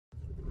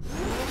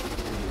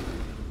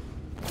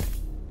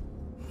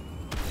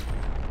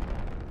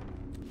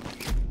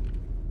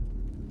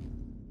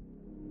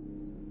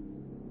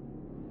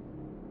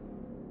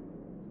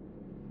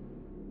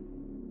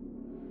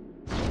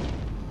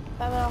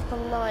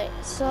Arkham Knight.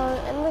 So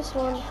in this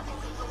one,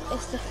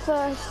 it's the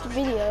first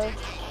video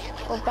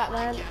of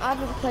Batman. I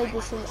haven't played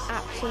this in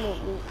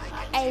absolutely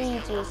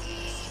ages.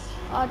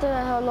 I don't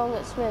know how long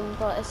it's been,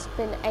 but it's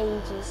been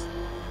ages.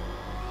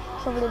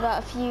 Probably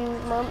about a few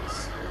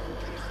months,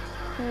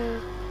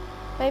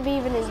 maybe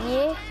even a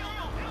year.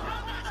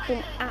 It's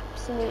been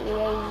absolutely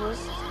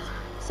ages.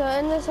 So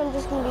in this, I'm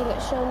just going to be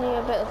like showing you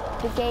a bit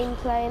of the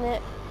gameplay in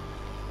it.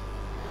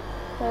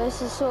 So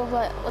this is sort of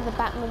like what the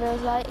Batmobile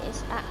is like.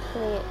 It's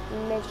actually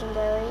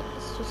legendary.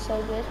 It's just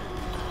so good.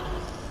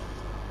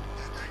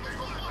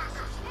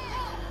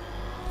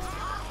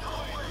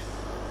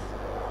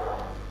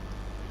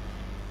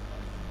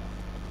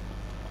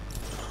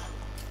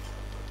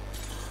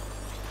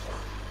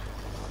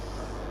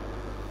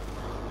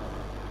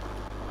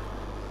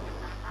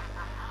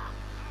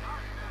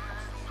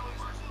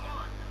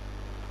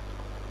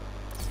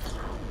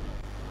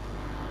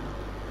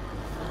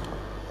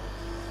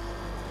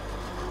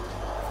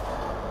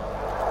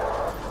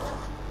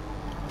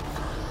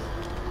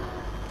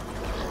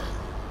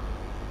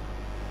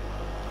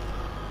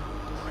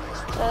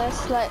 So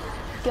that's like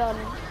gun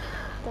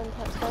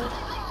type thing.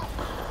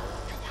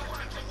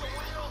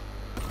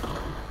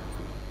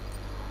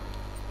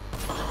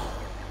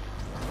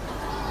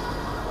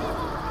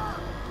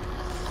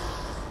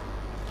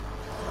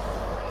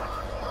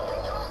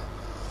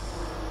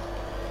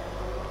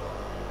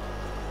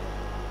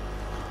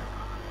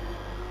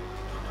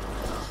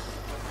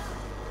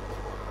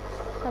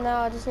 And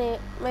now I just need,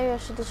 maybe I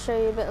should just show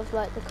you a bit of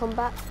like the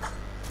combat.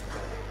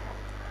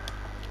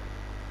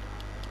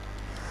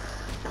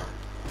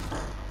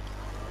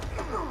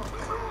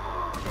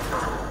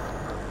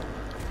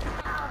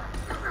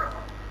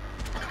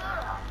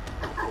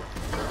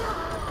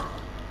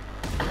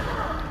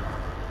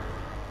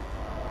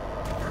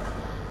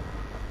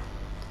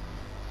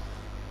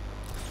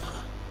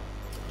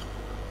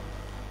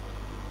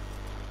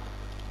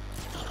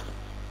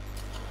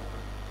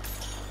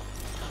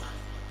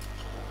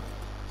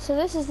 So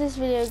this is this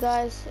video,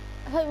 guys.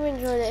 I hope you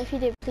enjoyed it. If you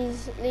did,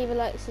 please leave a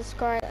like,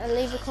 subscribe, and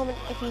leave a comment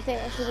if you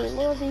think I should do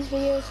more of these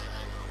videos.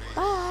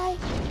 Bye!